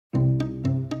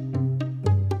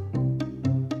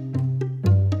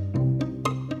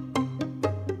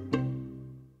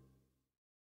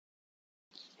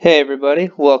Hey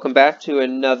everybody, welcome back to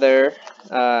another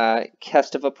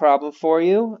test of a problem for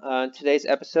you. In today's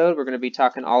episode, we're going to be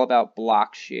talking all about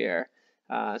block shear.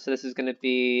 So this is going to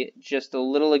be just a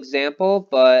little example,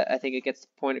 but I think it gets the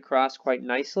point across quite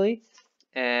nicely.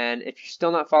 And if you're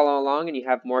still not following along and you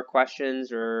have more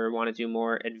questions or want to do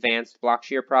more advanced block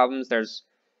shear problems, there's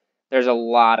a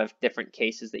lot of different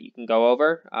cases that you can go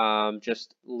over.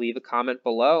 Just leave a comment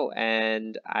below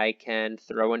and I can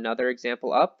throw another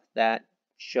example up that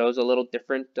shows a little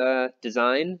different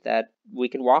design that we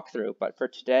can walk through. But for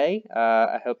today,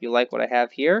 I hope you like what I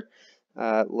have here.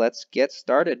 Let's get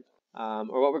started.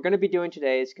 Or what we're going to be doing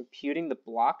today is computing the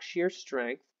block shear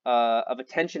strength of a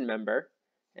tension member.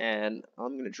 And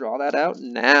I'm going to draw that out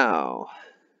now.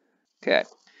 Okay,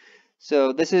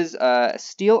 so this is a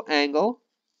steel angle.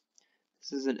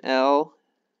 This is an L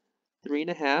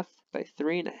 3.5 by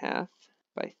 3.5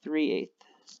 by 3/8.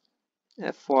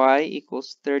 Fy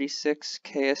equals 36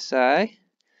 KSI.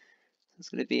 It's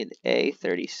going to be an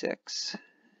A36.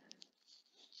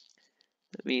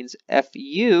 That means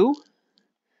Fu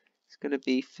is going to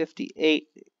be 58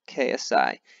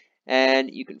 KSI. And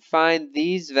you can find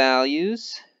these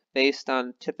values based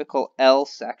on typical L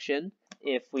section.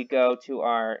 If we go to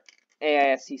our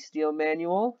AISC steel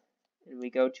manual and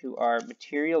we go to our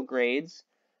material grades,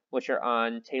 which are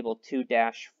on table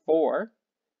 2-4,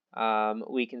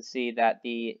 we can see that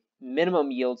the minimum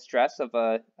yield stress of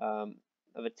a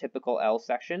typical L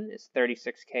section is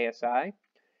 36 KSI,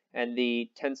 and the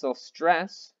tensile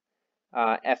stress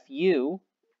Fu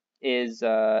is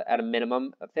at a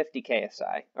minimum of 50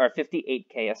 KSI or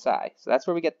 58 KSI. So that's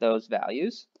where we get those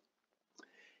values,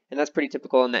 and that's pretty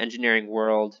typical in the engineering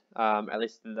world, at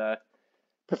least in the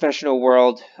professional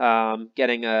world.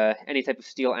 Getting any type of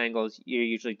steel angles, you're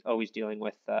usually always dealing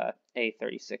with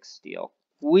A36 steel.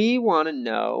 We want to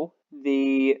know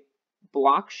the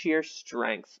block shear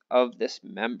strength of this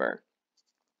member.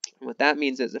 And what that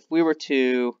means is if we were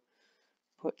to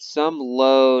put some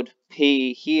load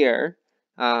P here,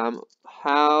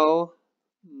 how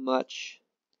much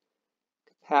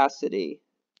capacity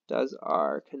does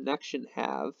our connection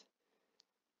have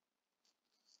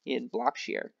in block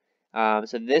shear?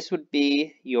 So this would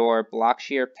be your block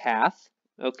shear path.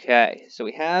 Okay, so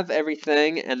we have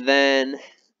everything, and then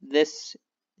this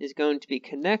is going to be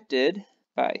connected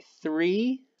by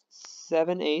 3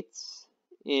 7/8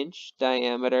 inch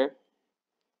diameter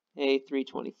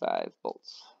A325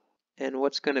 bolts. And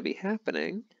what's going to be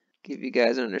happening, give you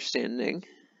guys an understanding.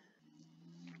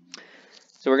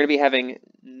 So we're going to be having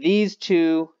these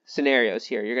two scenarios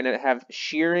here. You're going to have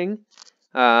shearing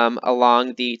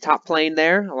along the top plane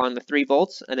there, along the 3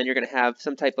 bolts, and then you're going to have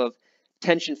some type of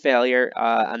tension failure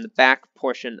on the back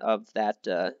portion of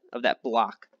that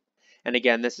block. And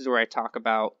again, this is where I talk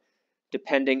about,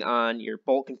 depending on your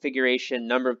bolt configuration,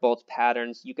 number of bolts,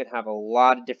 patterns, you can have a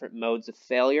lot of different modes of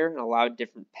failure and a lot of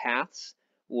different paths,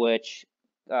 which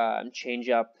change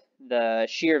up the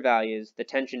shear values, the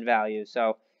tension values.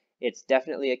 So it's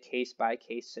definitely a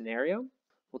case-by-case scenario.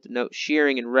 We'll denote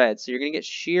shearing in red. So you're going to get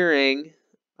shearing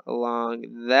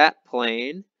along that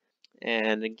plane,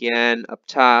 and again up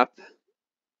top.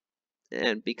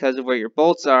 And because of where your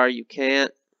bolts are, you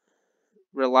can't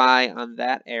rely on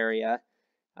that area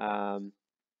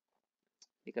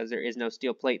because there is no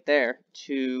steel plate there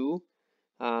to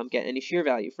get any shear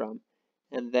value from.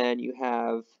 And then you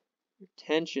have your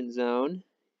tension zone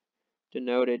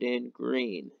denoted in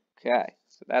green. Okay,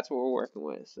 so that's what we're working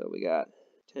with. So we got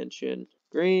tension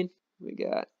green, we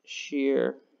got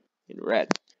shear in red.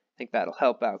 I think that'll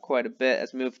help out quite a bit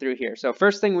as we move through here. So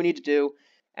first thing we need to do,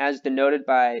 as denoted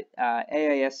by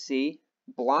AISC,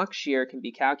 block shear can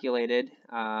be calculated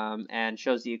and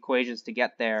shows the equations to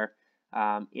get there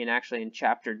in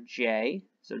chapter J.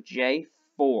 So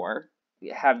J4, we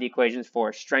have the equations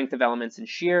for strength of elements in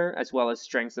shear as well as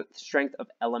strength of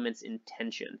elements in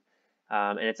tension.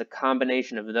 And it's a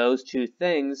combination of those two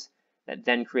things that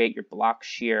then create your block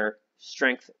shear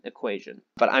strength equation.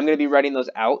 But I'm going to be writing those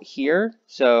out here,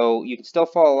 so you can still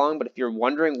follow along, but if you're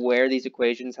wondering where these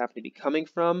equations have to be coming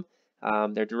from,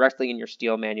 they're directly in your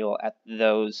steel manual at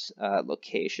those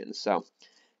locations. So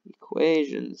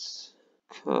equations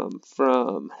come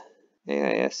from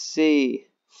AISC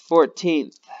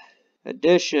 14th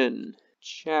edition,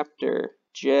 chapter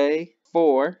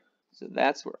J4. So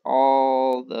that's where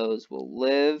all those will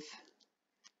live.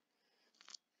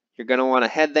 You're going to want to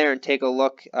head there and take a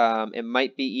look. It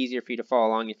might be easier for you to follow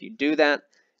along if you do that,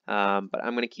 but I'm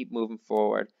going to keep moving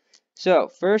forward. So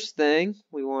first thing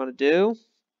we want to do,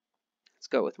 let's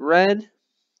go with red,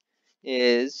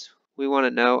 is we want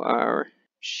to know our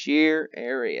shear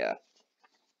area.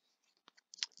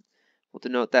 We'll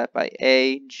denote that by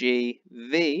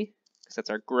AGV, because that's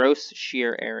our gross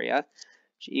shear area,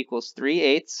 which equals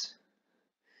 3/8.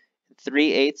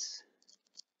 3/8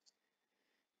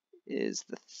 is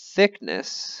the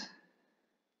thickness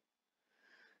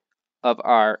of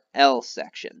our L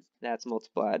section. That's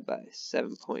multiplied by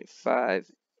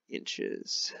 7.5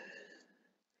 inches.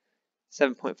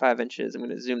 7.5 inches. I'm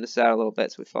going to zoom this out a little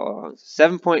bit so we follow along.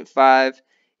 7.5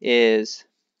 is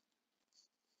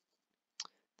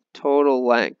total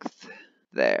length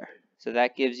there. So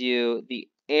that gives you the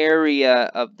area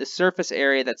of the surface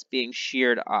area that's being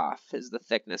sheared off is the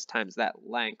thickness times that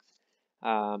length.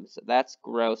 So that's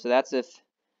gross. So that's if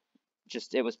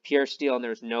just it was pure steel and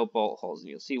there's no bolt holes, and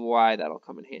you'll see why that'll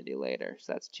come in handy later.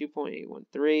 So that's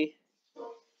 2.813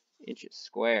 inches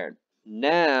squared.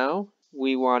 Now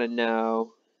we want to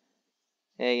know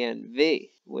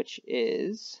ANV, which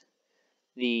is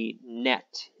the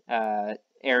net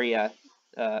area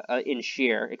in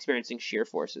shear, experiencing shear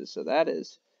forces. So that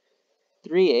is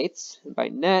 3/8. By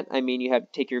net, I mean you have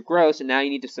to take your gross, and now you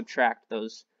need to subtract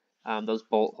those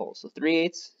bolt holes. So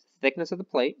 3/8 thickness of the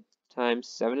plate times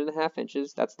 7.5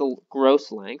 inches. That's the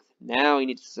gross length. Now you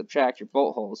need to subtract your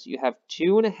bolt holes. You have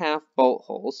 2.5 bolt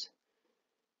holes.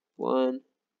 1,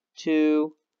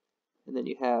 2, and then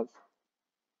you have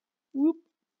 1/2.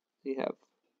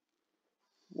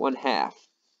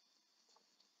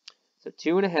 So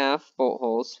 2.5 bolt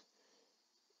holes.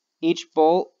 Each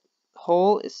bolt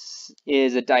hole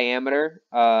is a diameter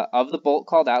of the bolt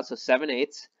called out, so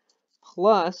 7/8,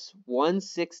 plus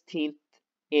 1/16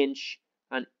 inch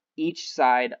on each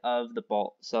side of the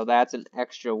bolt. So that's an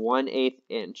extra 1/8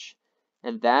 inch,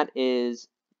 and that is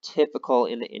typical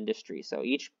in the industry. So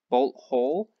each bolt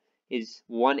hole is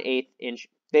 1/8 inch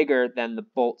bigger than the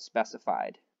bolt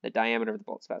specified, the diameter of the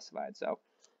bolt specified. So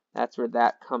that's where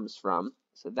that comes from.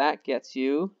 So that gets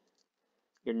you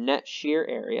your net shear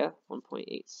area,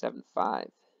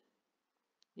 1.875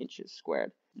 inches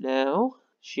squared. Now,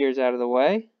 shear's out of the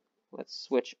way. Let's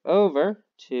switch over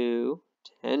to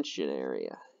tension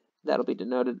area. That'll be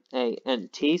denoted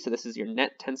ANT, so this is your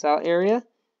net tensile area.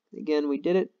 Again, we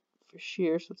did it for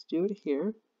shear, so let's do it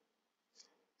here.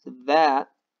 So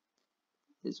that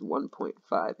is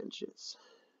 1.5 inches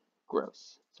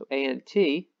gross. So ANT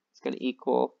is going to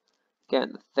equal,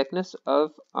 again, the thickness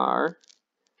of our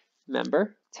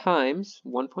member times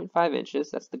 1.5 inches.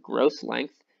 That's the gross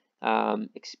length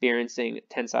experiencing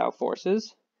tensile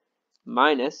forces,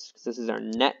 minus, because this is our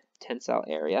net tensile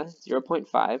area,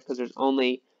 0.5, because there's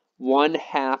only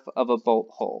 1/2 of a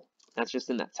bolt hole. That's just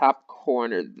in that top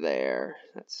corner there.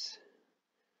 That's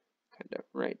kind of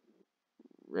right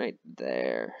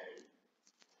there.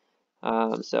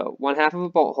 So 1/2 of a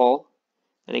bolt hole,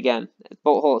 and again, the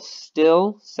bolt hole is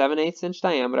still 7/8 inch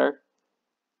diameter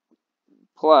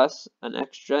plus an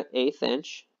extra 1/8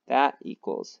 inch. That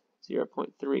equals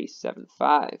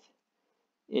 0.375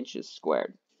 inches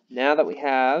squared. Now that we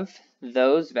have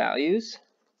those values,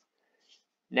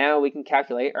 now we can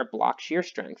calculate our block shear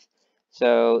strength.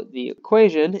 So the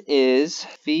equation is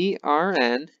phi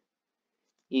Rn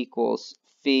equals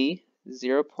phi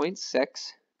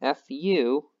 0.6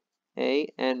 Fu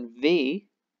ANV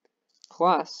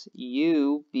plus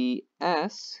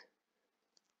UBS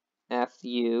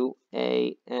Fu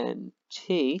ANT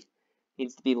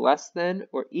needs to be less than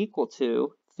or equal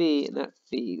to phi, and that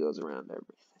phi goes around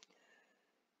everything.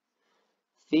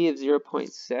 Phi of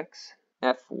 0.6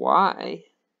 Fy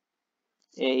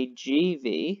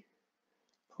AGV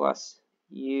plus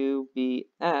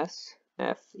UBS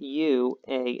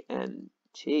FUANT.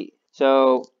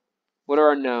 So what are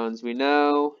our knowns? We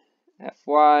know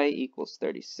Fy equals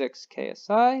 36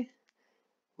 KSI.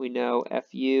 We know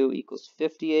Fu equals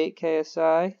 58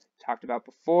 KSI, talked about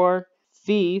before.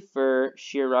 Phi for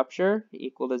shear rupture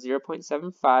equal to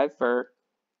 0.75 for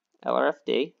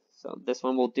LRFD. So this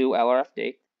one will do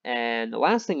LRFD. And the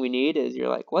last thing we need is, you're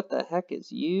like, what the heck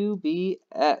is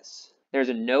UBS? There's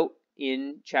a note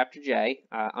in Chapter J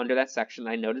under that section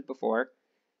I noted before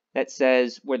that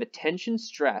says where the tension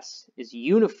stress is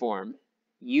uniform,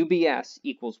 UBS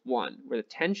equals 1. Where the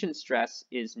tension stress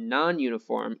is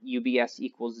non-uniform, UBS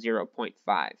equals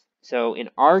 0.5. So in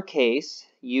our case,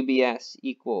 UBS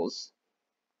equals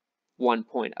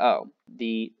 1.0.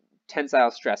 The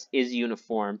tensile stress is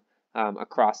uniform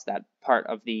across that part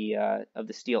of the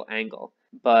steel angle.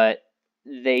 But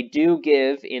they do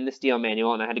give in the steel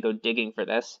manual, and I had to go digging for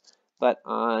this, but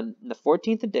on the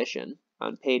 14th edition,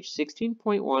 on page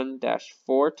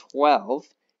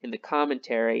 16.1-412 in the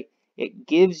commentary, it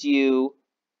gives you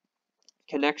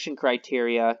connection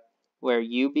criteria where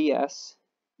UBS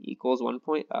equals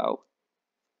 1.0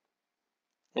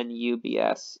 and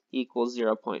UBS equals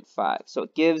 0.5. So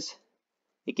it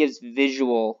gives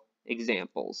visual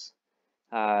examples.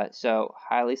 So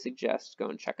highly suggest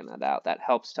going and checking that out. That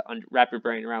helps to wrap your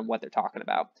brain around what they're talking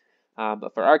about.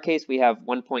 But for our case, we have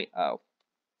 1.0.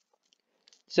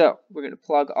 So we're going to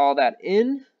plug all that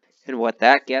in, and what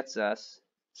that gets us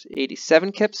is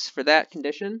 87 kips for that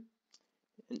condition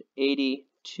and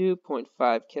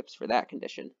 82.5 kips for that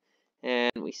condition.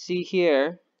 And we see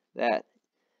here that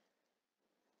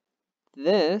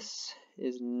this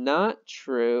is not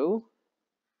true.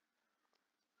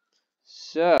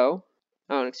 So,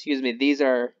 oh, excuse me, these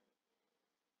are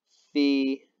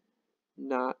phi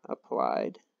not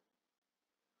applied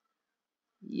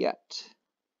yet.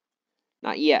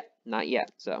 Not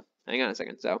yet. So, hang on a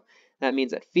second. So, that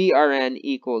means that phi RN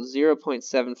equals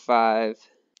 0.75,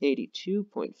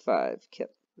 82.5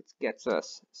 kip, which gets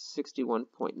us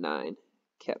 61.9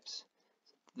 kips.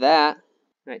 That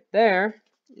right there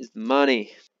is the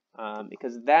money,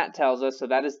 because that tells us, so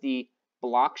that is the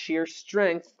block shear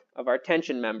strength of our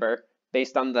tension member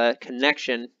based on the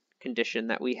connection condition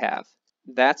that we have.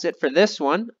 That's it for this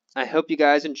one. I hope you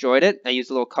guys enjoyed it. I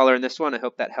used a little color in this one. I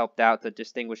hope that helped out to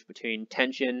distinguish between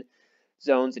tension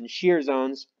zones and shear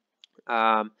zones.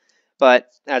 But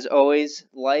as always,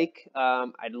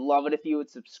 I'd love it if you would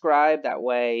subscribe. That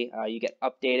way you get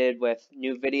updated with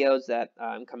new videos that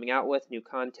I'm coming out with, new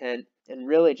content, and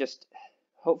really just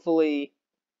hopefully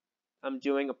I'm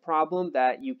doing a problem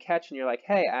that you catch and you're like,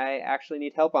 hey, I actually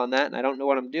need help on that and I don't know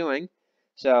what I'm doing.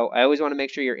 So I always want to make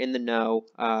sure you're in the know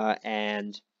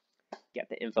and get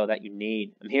the info that you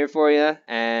need. I'm here for you,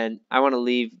 and I want to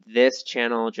leave this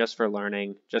channel just for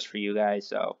learning, just for you guys.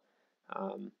 So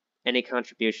any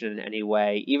contribution in any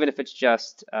way, even if it's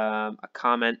just a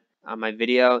comment on my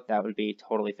video, that would be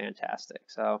totally fantastic.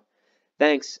 So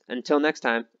thanks. Until next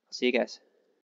time, I'll see you guys.